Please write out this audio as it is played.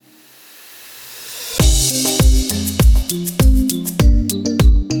Hi,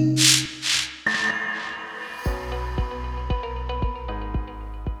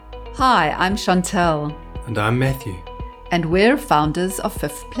 I'm Chantel. And I'm Matthew. And we're founders of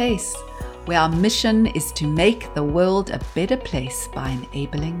Fifth Place, where our mission is to make the world a better place by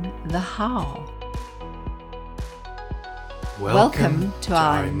enabling the how. Welcome to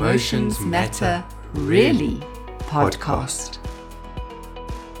our Emotions Matter Really podcast.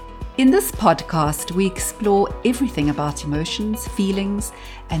 In this podcast, we explore everything about emotions, feelings,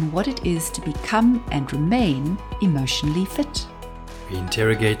 and what it is to become and remain emotionally fit. We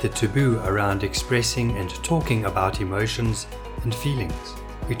interrogate the taboo around expressing and talking about emotions and feelings.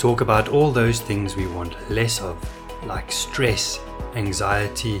 We talk about all those things we want less of, like stress,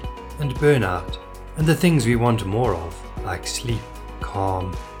 anxiety, and burnout, and the things we want more of, like sleep,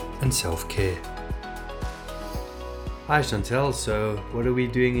 calm, and self-care. Hi Chantel, so what are we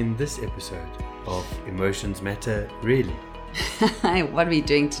doing in this episode of Emotions Matter Really? What are we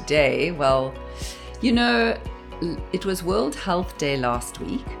doing today? Well, it was World Health Day last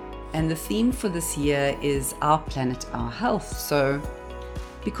week, and the theme for this year is Our Planet, Our Health. So,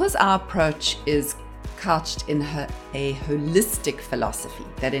 because our approach is couched in a holistic philosophy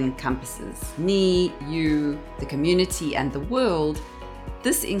that encompasses me, you, the community, and the world,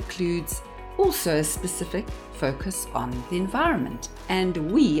 this includes also a specific focus on the environment,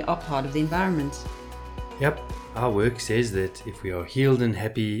 and we are part of the environment. Yep. Our work says that if we are healed and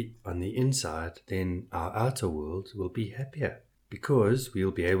happy on the inside, then our outer world will be happier because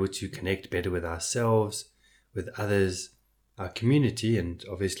we'll be able to connect better with ourselves, with others, our community, and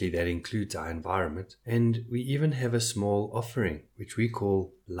obviously that includes our environment. And we even have a small offering, which we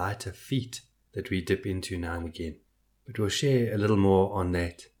call lighter feet, that we dip into now and again. But we'll share a little more on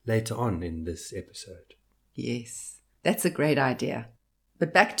that later on in this episode. Yes, that's a great idea.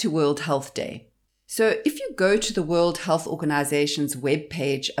 But back to World Health Day. So if you go to the World Health Organization's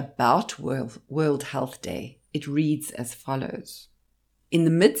webpage about World Health Day, it reads as follows. In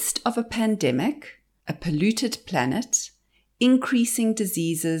the midst of a pandemic, a polluted planet, increasing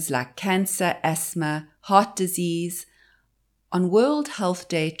diseases like cancer, asthma, heart disease, on World Health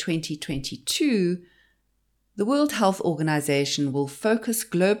Day 2022, the World Health Organization will focus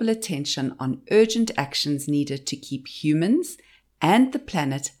global attention on urgent actions needed to keep humans and the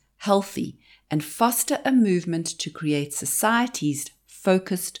planet healthy and foster a movement to create societies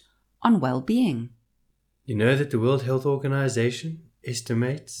focused on well-being. You know that the World Health Organization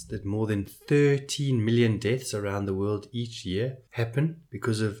estimates that more than 13 million deaths around the world each year happen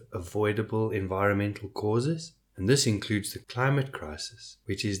because of avoidable environmental causes. And this includes the climate crisis,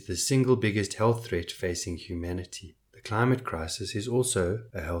 which is the single biggest health threat facing humanity. The climate crisis is also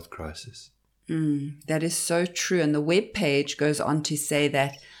a health crisis. That is so true. And the webpage goes on to say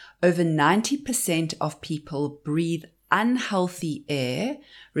that over 90% of people breathe unhealthy air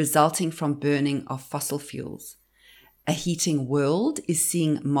resulting from burning of fossil fuels. A heating world is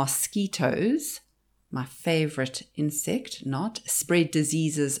seeing mosquitoes, my favorite insect, spread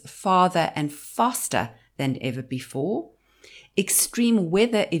diseases farther and faster than ever before. Extreme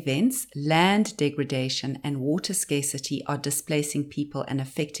weather events, land degradation, and water scarcity are displacing people and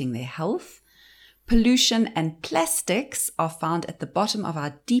affecting their health. Pollution and plastics are found at the bottom of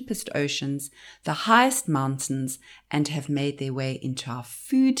our deepest oceans, the highest mountains, and have made their way into our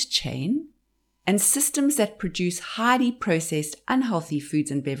food chain. And systems that produce highly processed, unhealthy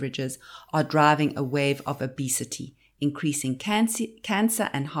foods and beverages are driving a wave of obesity, increasing cancer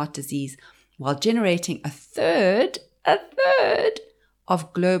and heart disease, while generating a third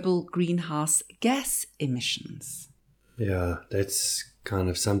of global greenhouse gas emissions. Yeah, that's kind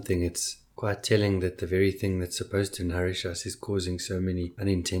of something. It's quite telling that the very thing that's supposed to nourish us is causing so many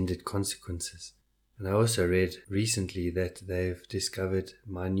unintended consequences. And I also read recently that they've discovered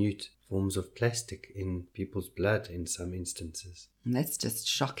minute forms of plastic in people's blood in some instances. And that's just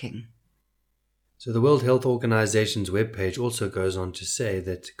shocking. So the World Health Organization's webpage also goes on to say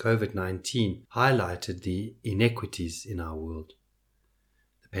that COVID-19 highlighted the inequities in our world.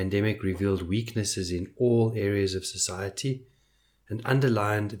 The pandemic revealed weaknesses in all areas of society and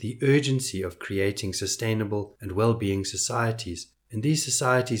underlined the urgency of creating sustainable and well-being societies. And these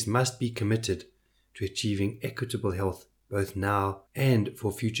societies must be committed to achieving equitable health both now and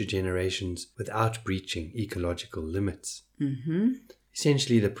for future generations without breaching ecological limits.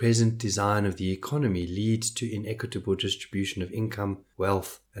 Essentially, the present design of the economy leads to inequitable distribution of income,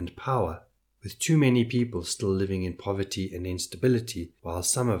 wealth, and power, with too many people still living in poverty and instability, while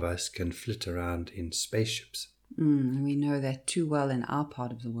some of us can flit around in spaceships. We know that too well in our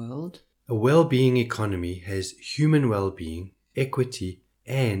part of the world. A well-being economy has human well-being, equity,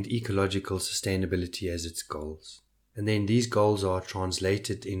 and ecological sustainability as its goals. And then these goals are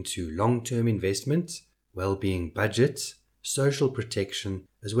translated into long-term investments, well-being budgets, social protection,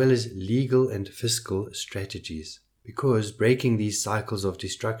 as well as legal and fiscal strategies. Because breaking these cycles of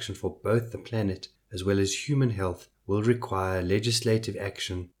destruction for both the planet as well as human health will require legislative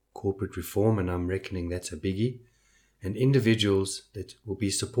action, corporate reform, and I'm reckoning that's a biggie, and individuals that will be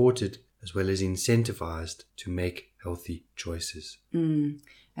supported as well as incentivized to make healthy choices. And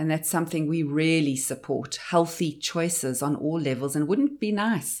that's something we really support, healthy choices on all levels. And wouldn't it be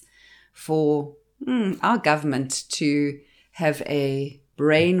nice for our government to have a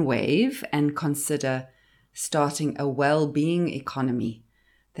brainwave and consider starting a well-being economy?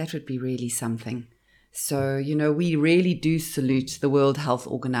 That would be really something. So, we really do salute the World Health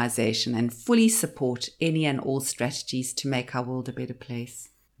Organization and fully support any and all strategies to make our world a better place.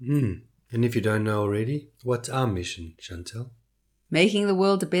 And if you don't know already, what's our mission, Chantel? Making the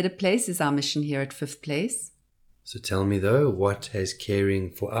world a better place is our mission here at Fifth Place. So tell me though, what has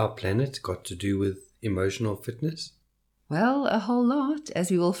caring for our planet got to do with emotional fitness? Well, a whole lot,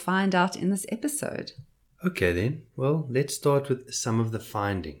 as we will find out in this episode. Okay then, well, let's start with some of the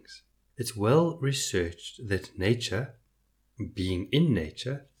findings. It's well researched that nature, being in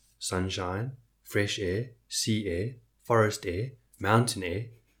nature, sunshine, fresh air, sea air, forest air, mountain air.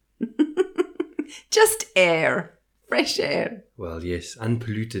 Just air, fresh air. Well, yes,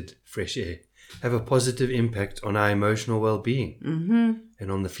 unpolluted fresh air have a positive impact on our emotional well-being.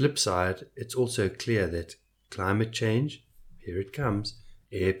 And on the flip side, it's also clear that climate change, here it comes,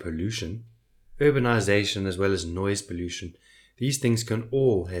 air pollution, urbanization as well as noise pollution, these things can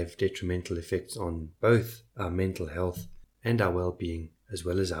all have detrimental effects on both our mental health and our well-being, as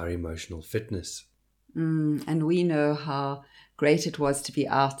well as our emotional fitness. And we know how great it was to be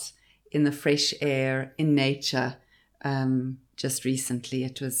out in the fresh air, in nature, just recently.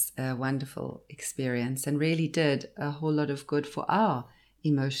 It was a wonderful experience and really did a whole lot of good for our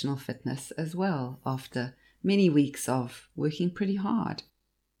emotional fitness as well after many weeks of working pretty hard.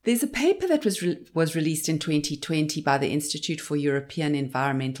 There's a paper that was released in 2020 by the Institute for European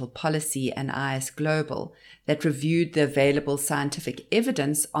Environmental Policy and IS Global that reviewed the available scientific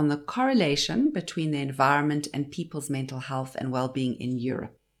evidence on the correlation between the environment and people's mental health and well-being in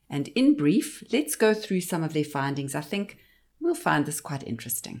Europe. And in brief, let's go through some of their findings. I think we'll find this quite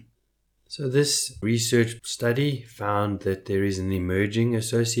interesting. So this research study found that there is an emerging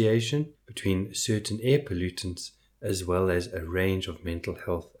association between certain air pollutants as well as a range of mental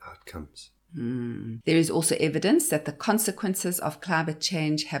health outcomes. There is also evidence that the consequences of climate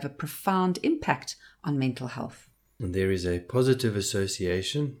change have a profound impact on mental health. And there is a positive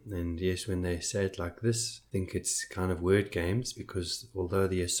association, and yes, when they say it like this, I think it's kind of word games, because although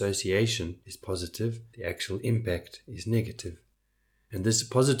the association is positive, the actual impact is negative. And this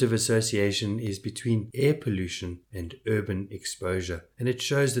positive association is between air pollution and urban exposure, and it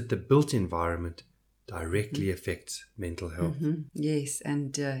shows that the built environment directly affects mental health. Yes,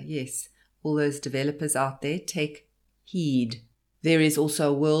 and yes, all those developers out there, take heed. There is also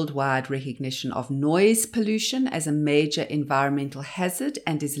a worldwide recognition of noise pollution as a major environmental hazard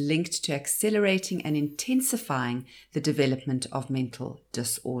and is linked to accelerating and intensifying the development of mental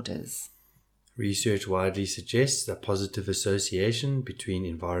disorders. Research widely suggests a positive association between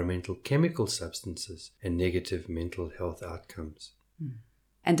environmental chemical substances and negative mental health outcomes.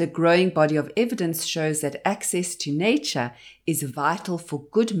 And a growing body of evidence shows that access to nature is vital for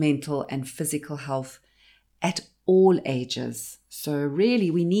good mental and physical health at all ages. So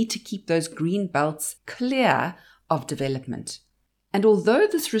really, we need to keep those green belts clear of development. And although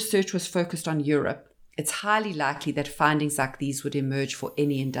this research was focused on Europe, it's highly likely that findings like these would emerge for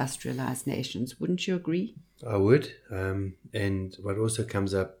any industrialized nations. Wouldn't you agree? I would. And what also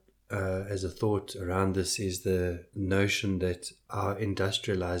comes up as a thought around this is the notion that our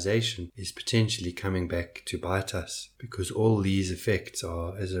industrialization is potentially coming back to bite us, because all these effects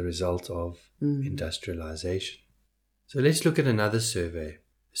are as a result of industrialization. So let's look at another survey.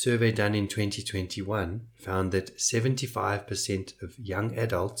 A survey done in 2021 found that 75% of young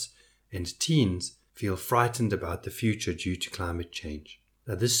adults and teens feel frightened about the future due to climate change.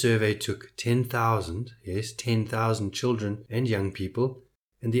 Now, this survey took 10,000 children and young people,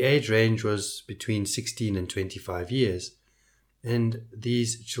 and the age range was between 16 and 25 years. And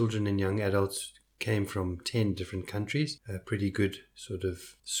these children and young adults came from 10 different countries, a pretty good sort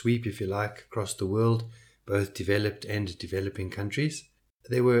of sweep, if you like, across the world, both developed and developing countries.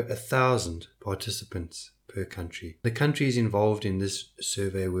 There were 1,000 participants per country. The countries involved in this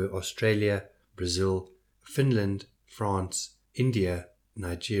survey were Australia, Brazil, Finland, France, India,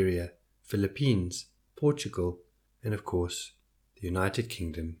 Nigeria, Philippines, Portugal, and of course, the United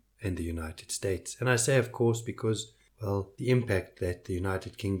Kingdom and the United States. And I say of course because Well, the impact that the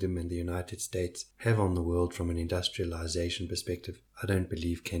United Kingdom and the United States have on the world from an industrialization perspective, I don't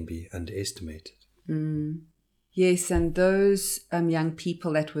believe can be underestimated. Yes, and those young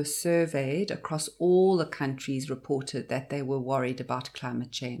people that were surveyed across all the countries reported that they were worried about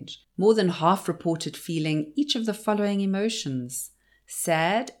climate change. More than half reported feeling each of the following emotions: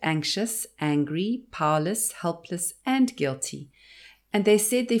 sad, anxious, angry, powerless, helpless, and guilty. And they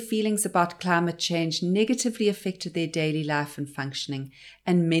said their feelings about climate change negatively affected their daily life and functioning,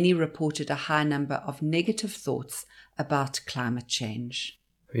 and many reported a high number of negative thoughts about climate change.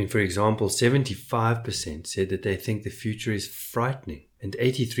 I mean, for example, 75% said that they think the future is frightening, and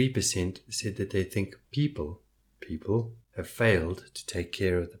 83% said that they think people have failed to take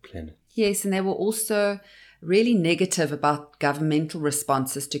care of the planet. Yes, and they were also really negative about governmental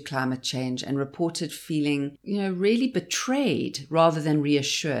responses to climate change and reported feeling, really betrayed rather than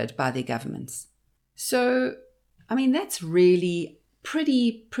reassured by their governments. So, I mean, that's really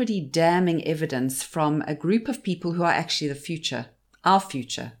pretty damning evidence from a group of people who are actually the future, our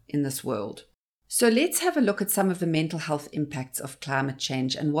future in this world. So let's have a look at some of the mental health impacts of climate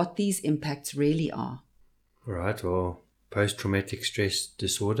change and what these impacts really are. All right, well, post-traumatic stress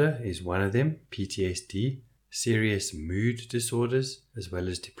disorder is one of them, PTSD, serious mood disorders, as well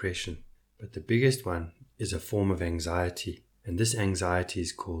as depression. But the biggest one is a form of anxiety, and this anxiety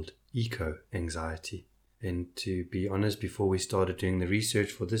is called eco-anxiety. And to be honest, before we started doing the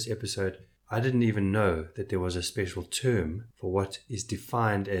research for this episode, I didn't even know that there was a special term for what is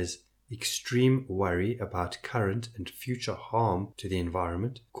defined as extreme worry about current and future harm to the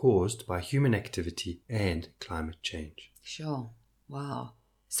environment caused by human activity and climate change. Sure. Wow.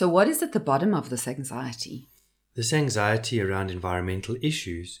 So what is at the bottom of this anxiety? This anxiety around environmental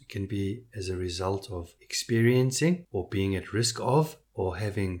issues can be as a result of experiencing or being at risk of, or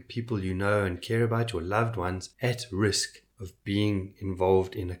having people you know and care about, your loved ones, at risk of being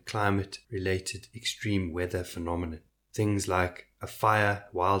involved in a climate-related extreme weather phenomenon. Things like a fire,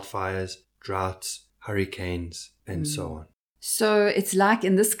 wildfires, droughts, hurricanes, and so on. So it's like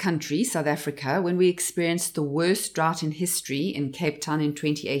in this country, South Africa, when we experienced the worst drought in history in Cape Town in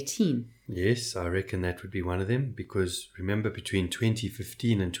 2018. Yes, I reckon that would be one of them, because remember, between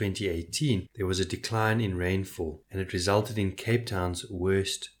 2015 and 2018, there was a decline in rainfall, and it resulted in Cape Town's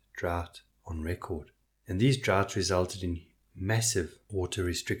worst drought on record. And these droughts resulted in massive water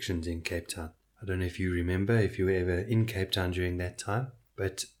restrictions in Cape Town. I don't know if you remember, if you were ever in Cape Town during that time,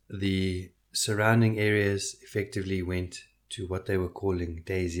 but the surrounding areas effectively went to what they were calling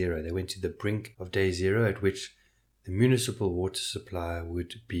day zero. They went to the brink of day zero, at which the municipal water supply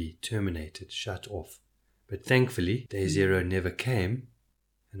would be terminated, shut off. But thankfully, day zero never came,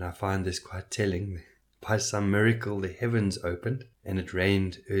 and I find this quite telling. By some miracle, the heavens opened, and it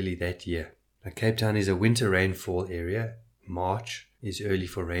rained early that year. Now, Cape Town is a winter rainfall area. March is early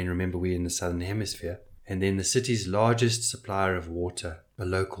for rain. Remember, we're in the southern hemisphere. And then the city's largest supplier of water, a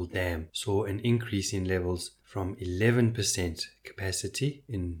local dam, saw an increase in levels from 11% capacity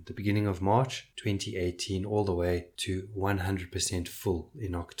in the beginning of March 2018 all the way to 100% full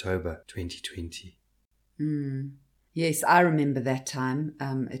in October 2020. Yes, I remember that time.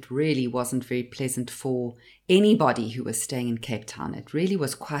 It really wasn't very pleasant for anybody who was staying in Cape Town. It really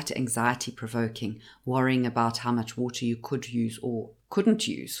was quite anxiety-provoking, worrying about how much water you could use or couldn't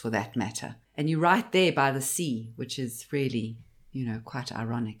use, for that matter. And you're right there by the sea, which is really, quite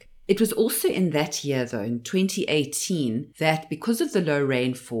ironic. It was also in that year, though, in 2018, that because of the low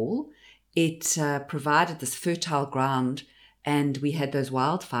rainfall, it provided this fertile ground, and we had those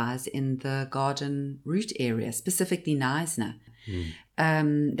wildfires in the Garden Route area, specifically Knysna,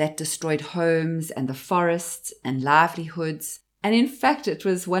 that destroyed homes and the forests and livelihoods. And in fact, it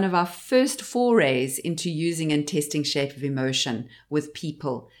was one of our first forays into using and testing Shape of Emotion with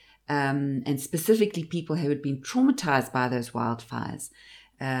people, and specifically people who had been traumatized by those wildfires.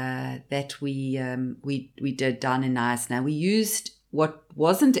 That we did down in Knysna. We used what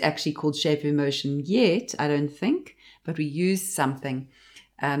wasn't actually called Shape of Emotion yet, I don't think, but we used something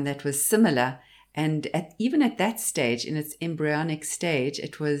that was similar. And even at that stage, in its embryonic stage,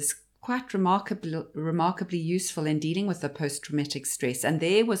 it was quite remarkably useful in dealing with the post-traumatic stress. And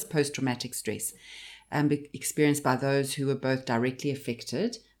there was post-traumatic stress experienced by those who were both directly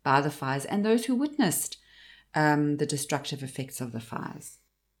affected by the fires and those who witnessed the destructive effects of the fires.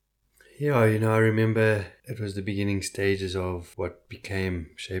 Yeah, I remember it was the beginning stages of what became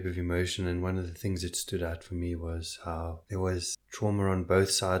Shape of Emotion, and one of the things that stood out for me was how there was trauma on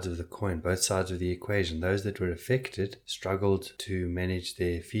both sides of the coin, both sides of the equation. Those that were affected struggled to manage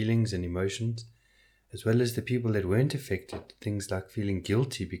their feelings and emotions, as well as the people that weren't affected, things like feeling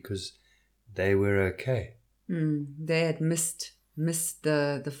guilty because they were okay. They had missed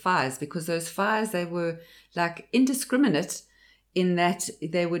the fires, because those fires, they were like indiscriminate in that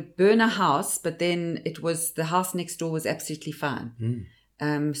they would burn a house, but then the house next door was absolutely fine.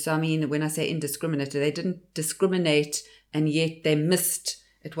 So I mean, when I say indiscriminate, they didn't discriminate, and yet they missed.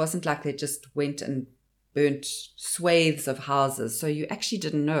 It wasn't like they just went and burnt swathes of houses. So you actually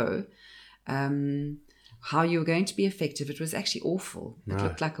didn't know how you were going to be effective. It was actually awful. No. It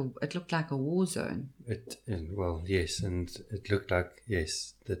looked like a war zone. Yes, and it looked like,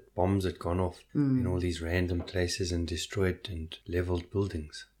 that bombs had gone off in all these random places and destroyed and leveled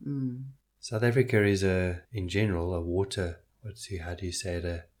buildings. South Africa is in general, a water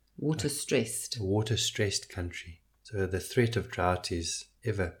water-stressed country. So the threat of drought is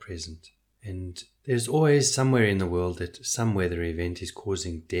ever present. And there's always somewhere in the world that some weather event is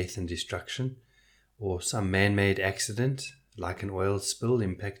causing death and destruction, or some man-made accident, like an oil spill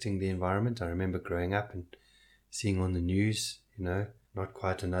impacting the environment. I remember growing up and seeing on the news, not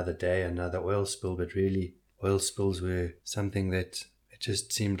quite another day, another oil spill, but really oil spills were something that it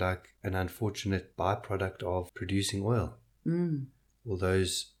just seemed like an unfortunate byproduct of producing oil. All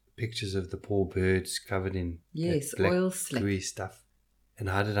those pictures of the poor birds covered in black, oil slick, gooey stuff. And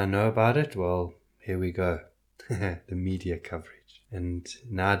how did I know about it? Well, here we go. The media coverage. And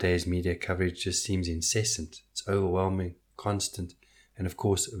nowadays, media coverage just seems incessant. It's overwhelming, constant, and of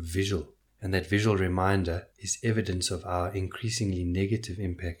course, visual. And that visual reminder is evidence of our increasingly negative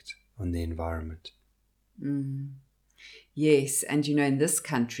impact on the environment. Yes, and in this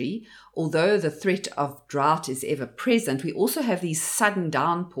country, although the threat of drought is ever present, we also have these sudden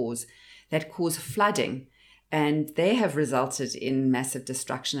downpours that cause flooding, and they have resulted in massive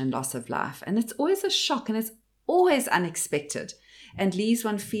destruction and loss of life. And it's always a shock, and it's always unexpected, and leaves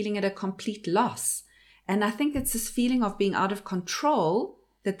one feeling at a complete loss. And I think it's this feeling of being out of control,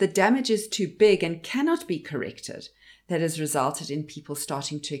 that the damage is too big and cannot be corrected, that has resulted in people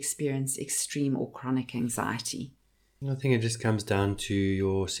starting to experience extreme or chronic anxiety. I think it just comes down to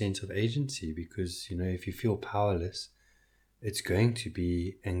your sense of agency, because, if you feel powerless, it's going to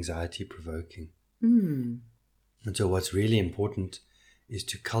be anxiety provoking. And so what's really important is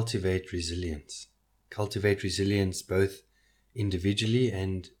to cultivate resilience. Cultivate resilience both individually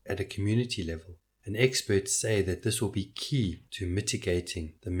and at a community level. And experts say that this will be key to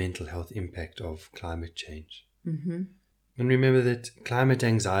mitigating the mental health impact of climate change. And remember that climate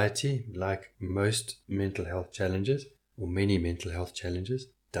anxiety, like most mental health challenges, or many mental health challenges,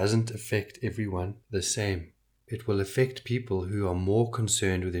 doesn't affect everyone the same. It will affect people who are more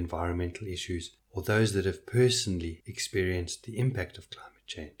concerned with environmental issues, or those that have personally experienced the impact of climate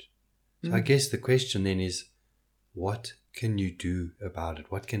change. So I guess the question then is, what can you do about it?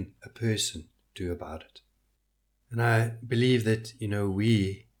 What can a person do about it? And I believe that,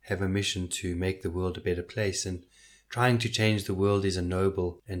 we have a mission to make the world a better place, and trying to change the world is a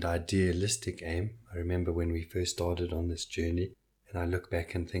noble and idealistic aim. I remember when we first started on this journey, and I look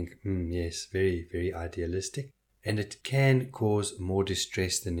back and think, yes, very, very idealistic. And it can cause more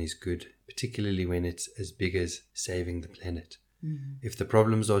distress than is good, particularly when it's as big as saving the planet. If the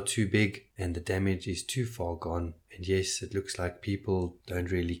problems are too big and the damage is too far gone, and yes, it looks like people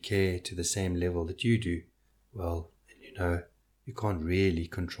don't really care to the same level that you do, well, you can't really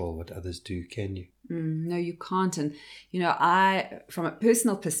control what others do, can you? No, you can't. And, from a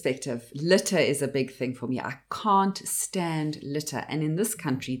personal perspective, litter is a big thing for me. I can't stand litter. And in this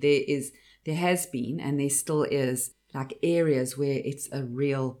country, there has been, and there still is, like areas where it's a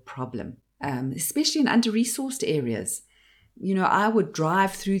real problem, especially in under-resourced areas. I would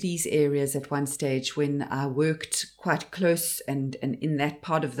drive through these areas at one stage when I worked quite close and in that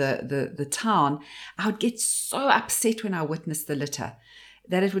part of the town. I would get so upset when I witnessed the litter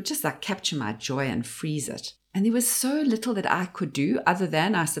that it would just capture my joy and freeze it. And there was so little that I could do other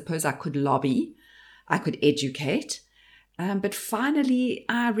than, I suppose, I could lobby, I could educate. But finally,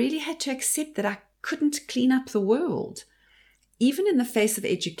 I really had to accept that I couldn't clean up the world. Even in the face of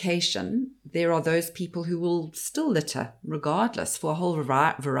education, there are those people who will still litter regardless for a whole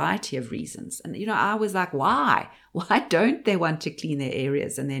variety of reasons. And, I was like, why? Why don't they want to clean their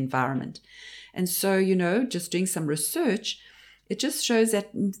areas and their environment? And so, just doing some research, it just shows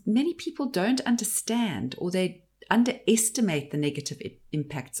that many people don't understand, or they underestimate the negative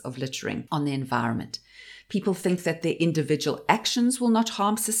impacts of littering on the environment. People think that their individual actions will not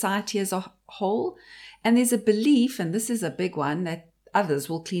harm society as a whole. And there's a belief, and this is a big one, that others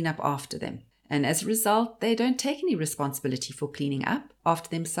will clean up after them. And as a result, they don't take any responsibility for cleaning up after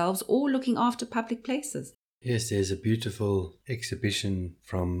themselves or looking after public places. Yes, there's a beautiful exhibition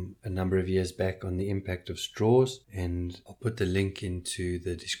from a number of years back on the impact of straws, and I'll put the link into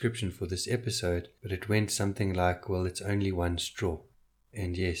the description for this episode, but it went something like, well, it's only one straw.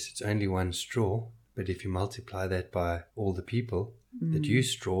 And yes, it's only one straw, but if you multiply that by all the people that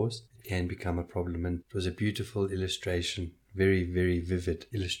use straws, it can become a problem. And it was a beautiful illustration, very, very vivid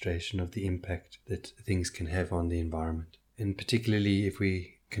illustration of the impact that things can have on the environment. And particularly if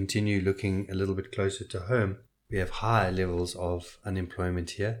we continue looking a little bit closer to home, we have high levels of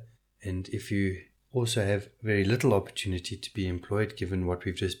unemployment here. And if you also have very little opportunity to be employed, given what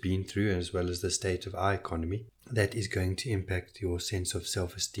we've just been through, as well as the state of our economy, that is going to impact your sense of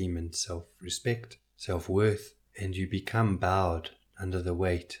self-esteem and self-respect, self-worth, and you become bowed under the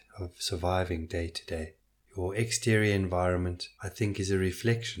weight of surviving day to day. Your exterior environment, I think, is a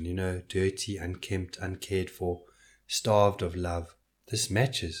reflection, dirty, unkempt, uncared for, starved of love. This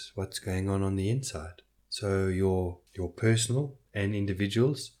matches what's going on the inside. So your personal and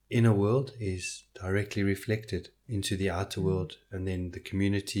individual's inner world is directly reflected into the outer world, and then the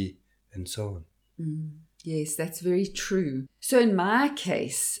community and so on. Yes, that's very true. So in my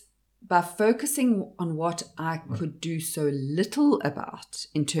case, by focusing on what I could do so little about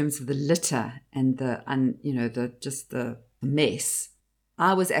in terms of the litter and the mess,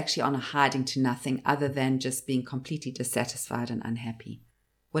 I was actually on a hiding to nothing other than just being completely dissatisfied and unhappy.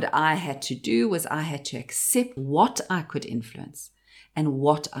 What I had to do was I had to accept what I could influence and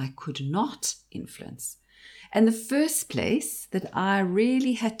what I could not influence. And the first place that I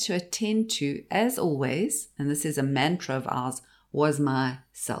really had to attend to, as always, and this is a mantra of ours, was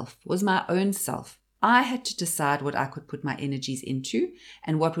myself, was my own self. I had to decide what I could put my energies into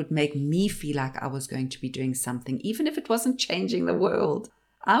and what would make me feel like I was going to be doing something, even if it wasn't changing the world.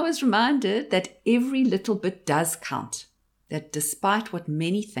 I was reminded that every little bit does count, that despite what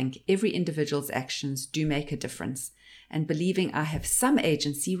many think, every individual's actions do make a difference. And believing I have some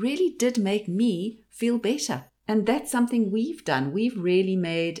agency really did make me feel better. And that's something we've done. We've really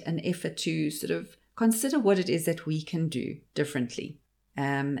made an effort to sort of consider what it is that we can do differently.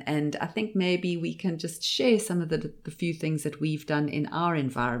 And I think maybe we can just share some of the few things that we've done in our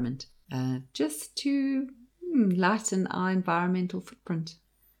environment just to lighten our environmental footprint.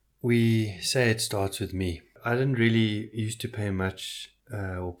 We say it starts with me. I didn't really used to pay much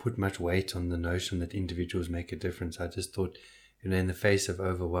or put much weight on the notion that individuals make a difference. I just thought, in the face of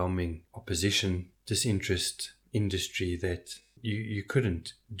overwhelming opposition, disinterest, industry, that you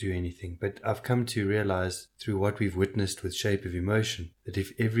couldn't do anything. But I've come to realize through what we've witnessed with Shape of Emotion that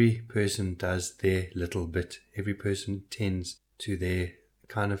if every person does their little bit, every person tends to their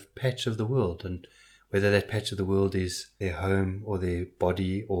kind of patch of the world, and whether that patch of the world is their home or their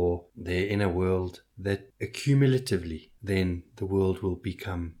body or their inner world, that accumulatively then the world will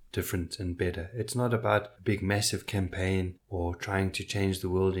become different and better. It's not about a big massive campaign or trying to change the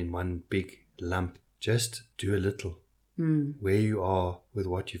world in one big lump. Just do a little. Where you are with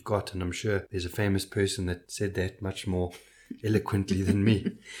what you've got. And I'm sure there's a famous person that said that much more eloquently than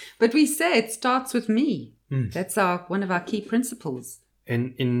me. But we say it starts with me. That's one of our key principles.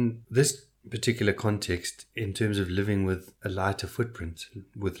 And in this particular context, in terms of living with a lighter footprint,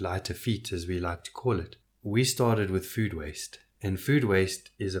 with lighter feet, as we like to call it, we started with food waste. And food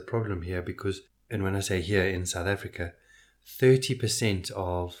waste is a problem here because, and when I say here in South Africa, 30%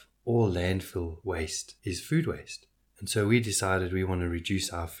 of all landfill waste is food waste. And so we decided we want to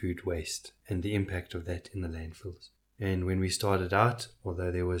reduce our food waste and the impact of that in the landfills. And when we started out, although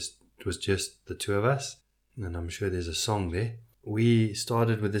it was just the two of us, and I'm sure there's a song there, we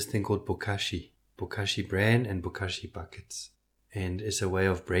started with this thing called bokashi bran and bokashi buckets. And it's a way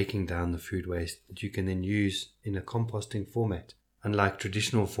of breaking down the food waste that you can then use in a composting format. Unlike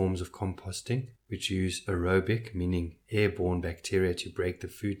traditional forms of composting, which use aerobic, meaning airborne bacteria to break the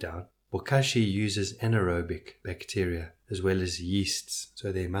food down, bokashi uses anaerobic bacteria as well as yeasts, so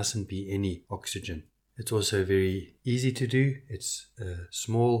there mustn't be any oxygen. It's also very easy to do. It's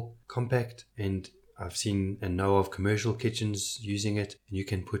small, compact, and I've seen and know of commercial kitchens using it, and you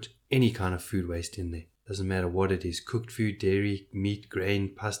can put any kind of food waste in there. Doesn't matter what it is, cooked food, dairy, meat,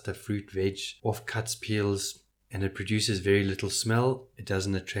 grain, pasta, fruit, veg, offcuts, peels, and it produces very little smell. It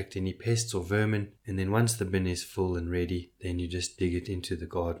doesn't attract any pests or vermin. And then once the bin is full and ready, then you just dig it into the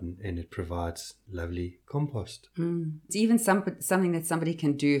garden and it provides lovely compost. It's even something that somebody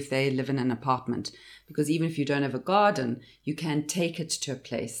can do if they live in an apartment, because even if you don't have a garden, you can take it to a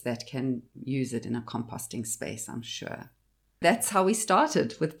place that can use it in a composting space, I'm sure. That's how we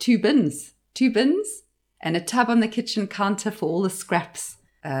started, with 2 bins and a tub on the kitchen counter for all the scraps,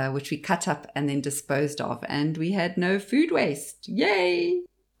 which we cut up and then disposed of. And we had no food waste. Yay!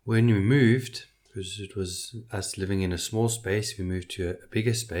 When we moved, because it was us living in a small space. We moved to a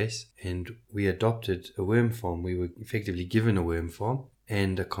bigger space and we adopted a worm farm. We were effectively given a worm farm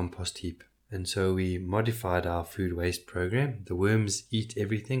and a compost heap. And so we modified our food waste program. The worms eat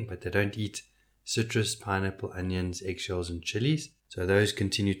everything, but they don't eat citrus, pineapple, onions, eggshells, and chilies. So those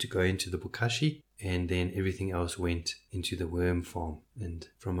continued to go into the bokashi, and then everything else went into the worm farm. And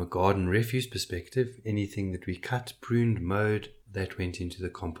from a garden refuse perspective, anything that we cut, pruned, mowed, that went into the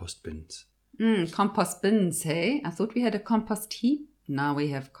compost bins. Compost bins, hey? I thought we had a compost heap. Now we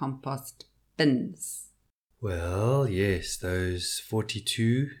have compost bins. Well, yes, those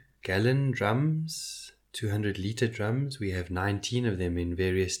 42-gallon drums, 200-litre drums, we have 19 of them in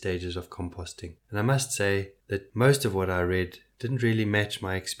various stages of composting. And I must say that most of what I read didn't really match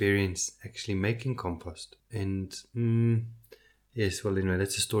my experience actually making compost. And yes, well, anyway,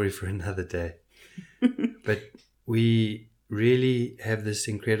 that's a story for another day. But we really have this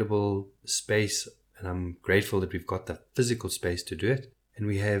incredible space, and I'm grateful that we've got the physical space to do it. And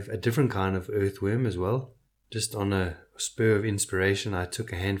we have a different kind of earthworm as well. Just on a spur of inspiration, I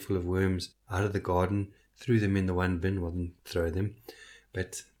took a handful of worms out of the garden, threw them in the one bin. Well, didn't throw them,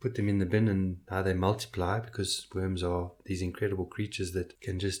 but put them in the bin, and how they multiply, because worms are these incredible creatures that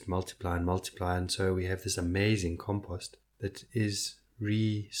can just multiply and multiply. And so we have this amazing compost that is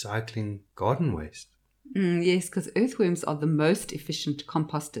recycling garden waste. Yes, because earthworms are the most efficient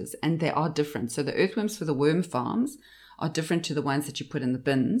composters, and they are different. So the earthworms for the worm farms are different to the ones that you put in the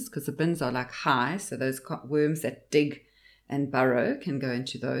bins, because the bins are like high. So those worms that dig and burrow can go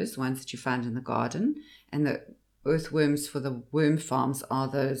into those ones that you find in the garden. And the earthworms for the worm farms are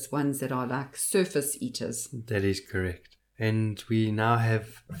those ones that are like surface eaters. That is correct. And we now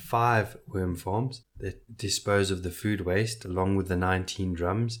have 5 worm farms that dispose of the food waste along with the 19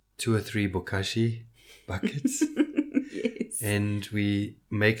 drums, 2 or 3 bokashi buckets. Yes. And we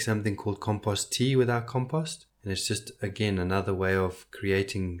make something called compost tea with our compost. And it's just, again, another way of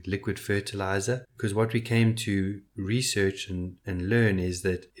creating liquid fertilizer. Because what we came to research and learn is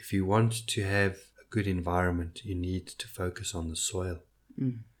that if you want to have a good environment, you need to focus on the soil.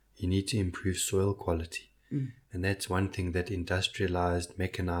 You need to improve soil quality. And that's one thing that industrialized,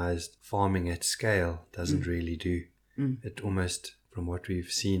 mechanized farming at scale doesn't really do. It almost, from what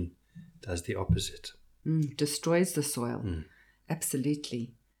we've seen, does the opposite. Destroys the soil.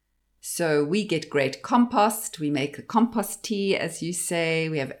 Absolutely. So we get great compost. We make a compost tea, as you say.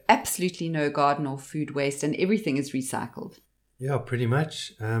 We have absolutely no garden or food waste, and everything is recycled. Yeah, pretty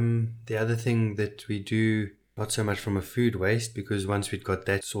much. The other thing that we do, not so much from a food waste, because once we've got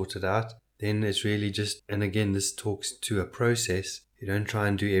that sorted out, then it's really just, and again, this talks to a process. You don't try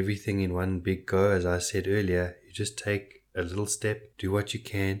and do everything in one big go, as I said earlier. You just take a little step, do what you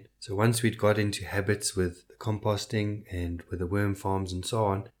can. So once we'd got into habits with the composting and with the worm farms and so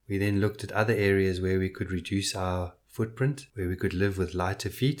on, we then looked at other areas where we could reduce our footprint, where we could live with lighter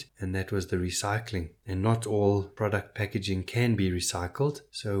feet, and that was the recycling. And not all product packaging can be recycled,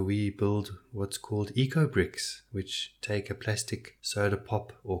 so we build what's called eco bricks, which take a plastic soda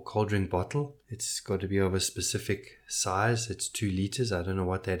pop or cold drink bottle. It's got to be of a specific size. It's 2 liters. I don't know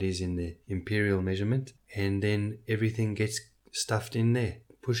what that is in the imperial measurement. And then everything gets stuffed in there,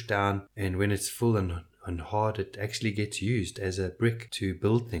 pushed down, and when it's full and hard, it actually gets used as a brick to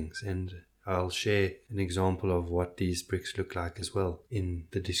build things. And I'll share an example of what these bricks look like as well in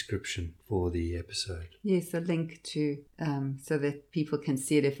the description for the episode. Yes, a link to so that people can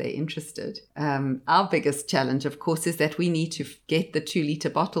see it if they're interested. Our biggest challenge, of course, is that we need to get the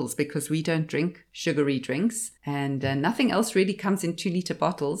 2-liter bottles, because we don't drink sugary drinks, and nothing else really comes in 2-liter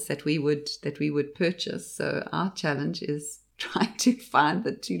bottles that we would purchase. So our challenge is trying to find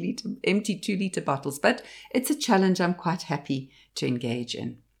the empty 2-liter bottles, but it's a challenge I'm quite happy to engage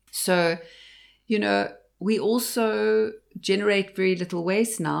in. So, we also generate very little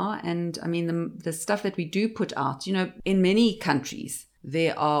waste now. And I mean, the stuff that we do put out, in many countries,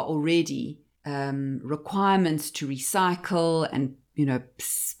 there are already requirements to recycle and,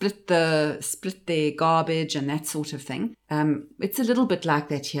 split their garbage and that sort of thing. It's a little bit like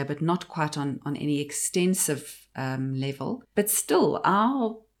that here, but not quite on any extensive level. But still,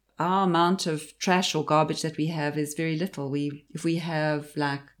 our amount of trash or garbage that we have is very little. If we have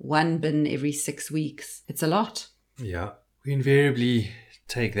like 1 bin every 6 weeks, it's a lot. Yeah, we invariably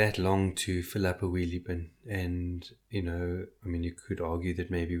take that long to fill up a wheelie bin. And, you could argue that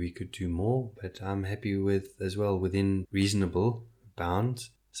maybe we could do more, but I'm happy with, as well, within reasonable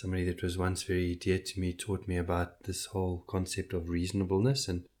bounds. Somebody that was once very dear to me taught me about this whole concept of reasonableness,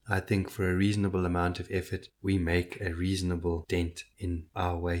 and I think for a reasonable amount of effort, we make a reasonable dent in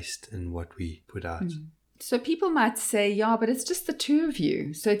our waste and what we put out. So people might say, yeah, but it's just the two of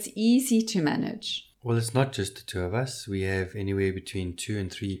you, so it's easy to manage. Well, it's not just the two of us. We have anywhere between 2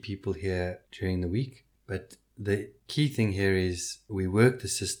 and 3 people here during the week. But the key thing here is we work the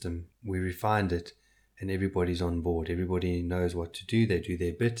system, we refined it, and everybody's on board. Everybody knows what to do. They do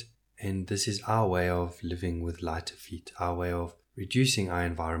their bit. And this is our way of living with lighter feet, our way of reducing our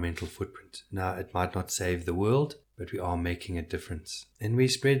environmental footprint. Now, it might not save the world, but we are making a difference. And we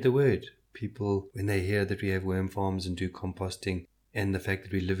spread the word. People, when they hear that we have worm farms and do composting, and the fact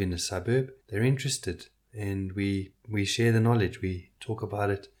that we live in a suburb, they're interested. And we share the knowledge, we talk about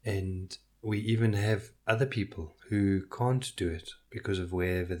it, and we even have other people who can't do it because of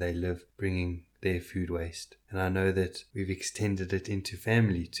wherever they live, bringing their food waste. And I know that we've extended it into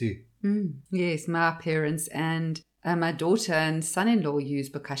family too. Yes, my parents and my daughter and son-in-law use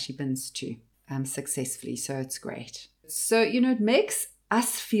bokashi bins too, successfully, so it's great. So, it makes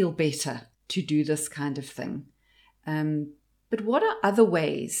us feel better to do this kind of thing. But what are other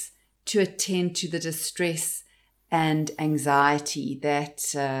ways to attend to the distress and anxiety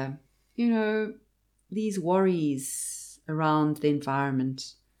that, these worries around the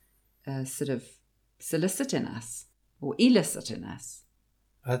environment sort of solicit in us or elicit in us?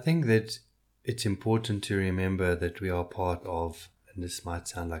 I think that it's important to remember that we are part of, and this might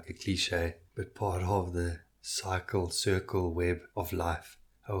sound like a cliche, but part of the circle, web of life,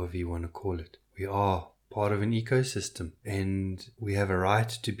 however you want to call it. We are part of an ecosystem, and we have a right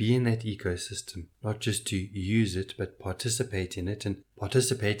to be in that ecosystem, not just to use it, but participate in it. And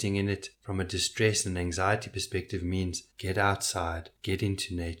participating in it from a distress and anxiety perspective means get outside, get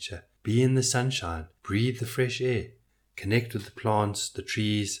into nature, be in the sunshine, breathe the fresh air, connect with the plants, the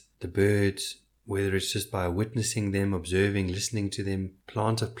trees, the birds, whether it's just by witnessing them, observing, listening to them,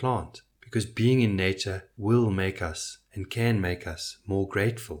 plant a plant. Because being in nature will make us and can make us more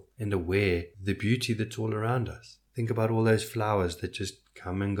grateful and aware of the beauty that's all around us. Think about all those flowers that just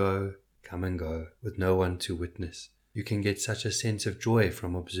come and go with no one to witness. You can get such a sense of joy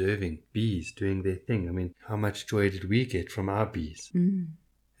from observing bees doing their thing. I mean, how much joy did we get from our bees? And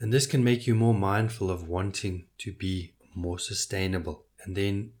this can make you more mindful of wanting to be more sustainable, and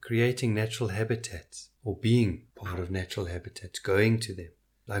then creating natural habitats or being part of natural habitats, going to them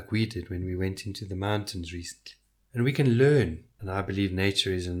like we did when we went into the mountains recently. And we can learn, and I believe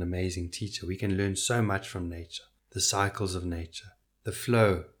nature is an amazing teacher. We can learn so much from nature, the cycles of nature, the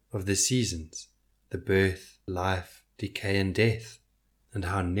flow of the seasons, the birth, life, decay and death, and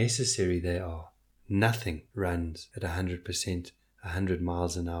how necessary they are. Nothing runs at 100%, 100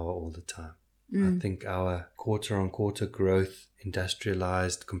 miles an hour all the time. I think our quarter-on-quarter growth,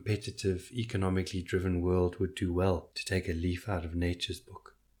 industrialized, competitive, economically driven world would do well to take a leaf out of nature's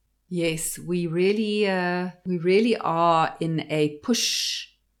book. Yes, we really are in a push,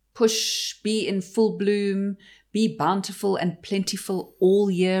 be in full bloom, be bountiful and plentiful all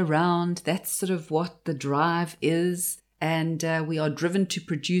year round. That's sort of what the drive is. And we are driven to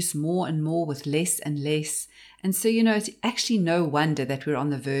produce more and more with less and less. And so, it's actually no wonder that we're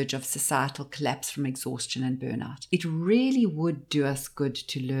on the verge of societal collapse from exhaustion and burnout. It really would do us good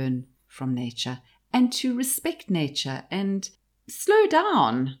to learn from nature and to respect nature and slow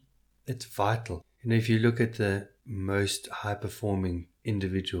down. It's vital. If you look at the most high-performing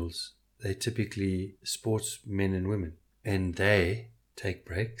individuals, they're typically sportsmen and women, and they take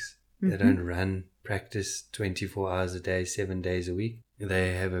breaks. They don't run, practice 24 hours a day, 7 days a week.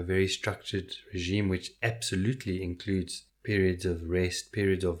 They have a very structured regime, which absolutely includes periods of rest,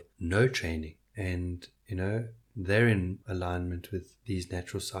 periods of no training. And, they're in alignment with these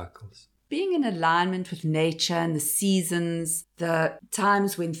natural cycles. Being in alignment with nature and the seasons, the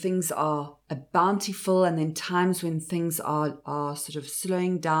times when things are bountiful and then times when things are sort of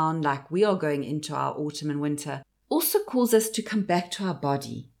slowing down, like we are going into our autumn and winter, also calls us to come back to our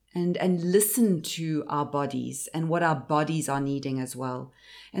body and listen to our bodies and what our bodies are needing as well.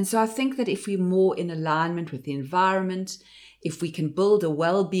 And so I think that if we're more in alignment with the environment, if we can build a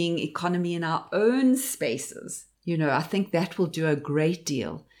well-being economy in our own spaces, I think that will do a great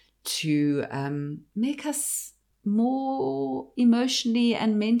deal to make us more emotionally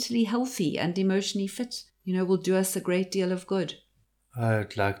and mentally healthy and emotionally fit. Will do us a great deal of good.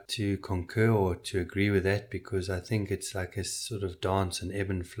 I'd like to concur or to agree with that, because I think it's like a sort of dance and ebb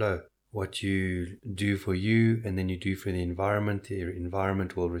and flow. What you do for you and then you do for the environment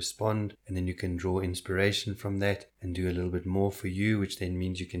will respond, and then you can draw inspiration from that and do a little bit more for you, which then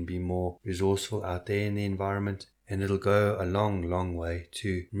means you can be more resourceful out there in the environment. And it'll go a long, long way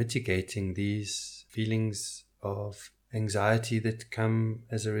to mitigating these feelings of anxiety that come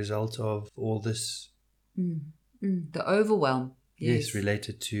as a result of all this. The overwhelm. Yes,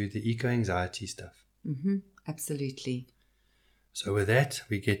 related to the eco-anxiety stuff. Absolutely. So with that,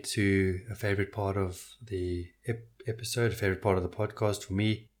 we get to a favorite part of the episode, a favorite part of the podcast for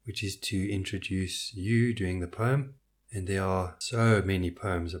me, which is to introduce you doing the poem. And there are so many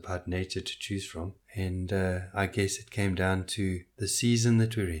poems about nature to choose from. And I guess it came down to the season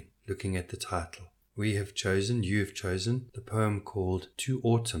that we're in, looking at the title. You have chosen the poem called To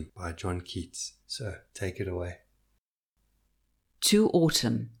Autumn by John Keats. So take it away. To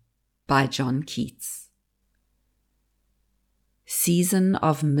Autumn by John Keats. Season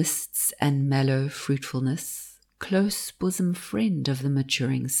of mists and mellow fruitfulness, close bosom friend of the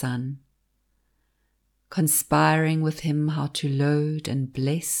maturing sun, conspiring with him how to load and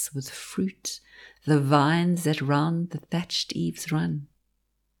bless with fruit the vines that round the thatched eaves run,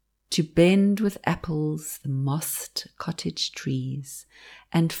 to bend with apples the mossed cottage trees,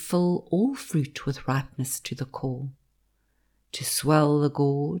 and fill all fruit with ripeness to the core, to swell the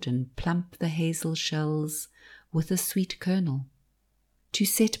gourd and plump the hazel shells with a sweet kernel, to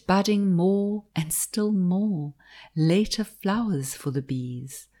set budding more and still more later flowers for the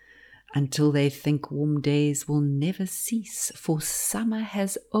bees, until they think warm days will never cease, for summer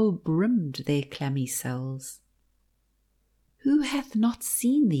has o'erbrimmed their clammy cells. Who hath not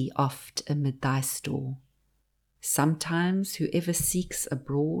seen thee oft amid thy store? Sometimes whoever seeks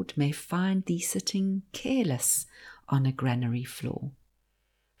abroad may find thee sitting careless on a granary floor,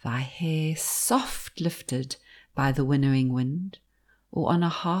 thy hair soft lifted by the winnowing wind, or on a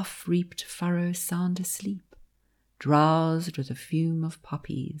half-reaped furrow sound asleep, drowsed with a fume of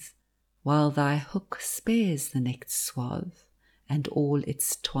poppies, while thy hook spares the necked swath and all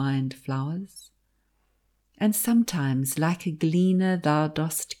its twined flowers. And sometimes, like a gleaner, thou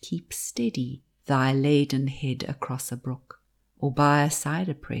dost keep steady thy laden head across a brook, or by a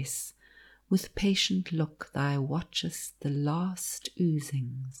cider press, with patient look thou watchest the last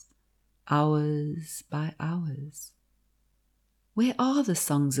oozings, hours by hours. Where are the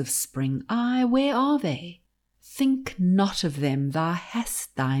songs of spring? Aye, where are they? Think not of them, thou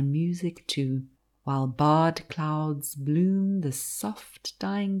hast thy music too, while barred clouds bloom the soft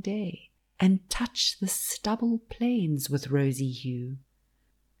dying day, and touch the stubble plains with rosy hue.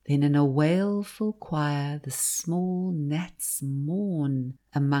 Then in a wailful choir the small gnats mourn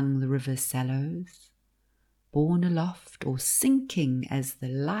among the river sallows, borne aloft or sinking as the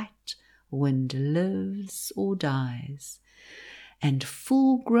light wind lives or dies, and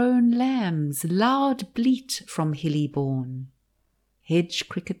full-grown lambs loud bleat from hilly bourne. Hedge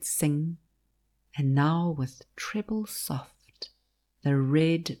crickets sing, and now with treble soft the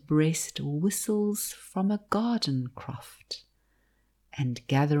red-breast whistles from a garden croft, and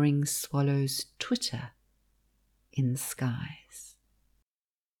gathering swallows twitter in skies.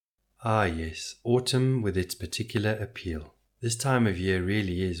 Ah yes, autumn with its particular appeal. This time of year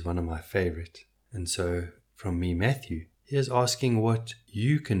really is one of my favorite. And so, from me, Matthew, here's asking what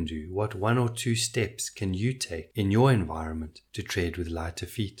you can do, what 1 or 2 steps can you take in your environment to tread with lighter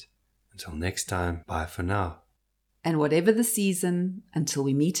feet. Until next time, bye for now. And whatever the season, until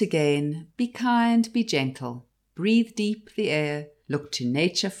we meet again, be kind, be gentle, breathe deep the air, look to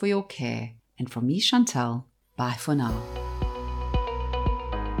nature for your care. And from me, Chantal, bye for now.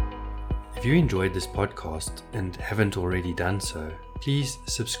 If you enjoyed this podcast and haven't already done so, please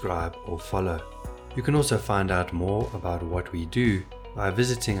subscribe or follow. You can also find out more about what we do by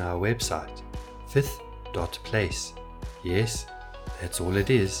visiting our website, fifth.place. Yes, that's all it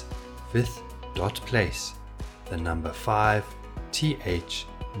is, fifth.place. The number 5th.place.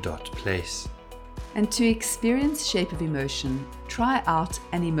 And to experience Shape of Emotion, try out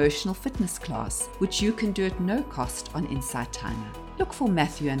an emotional fitness class, which you can do at no cost on Insight Timer. Look for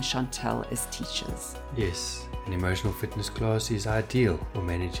Matthew and Chantal as teachers. Yes, an emotional fitness class is ideal for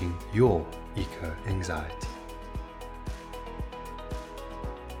managing your eco-anxiety.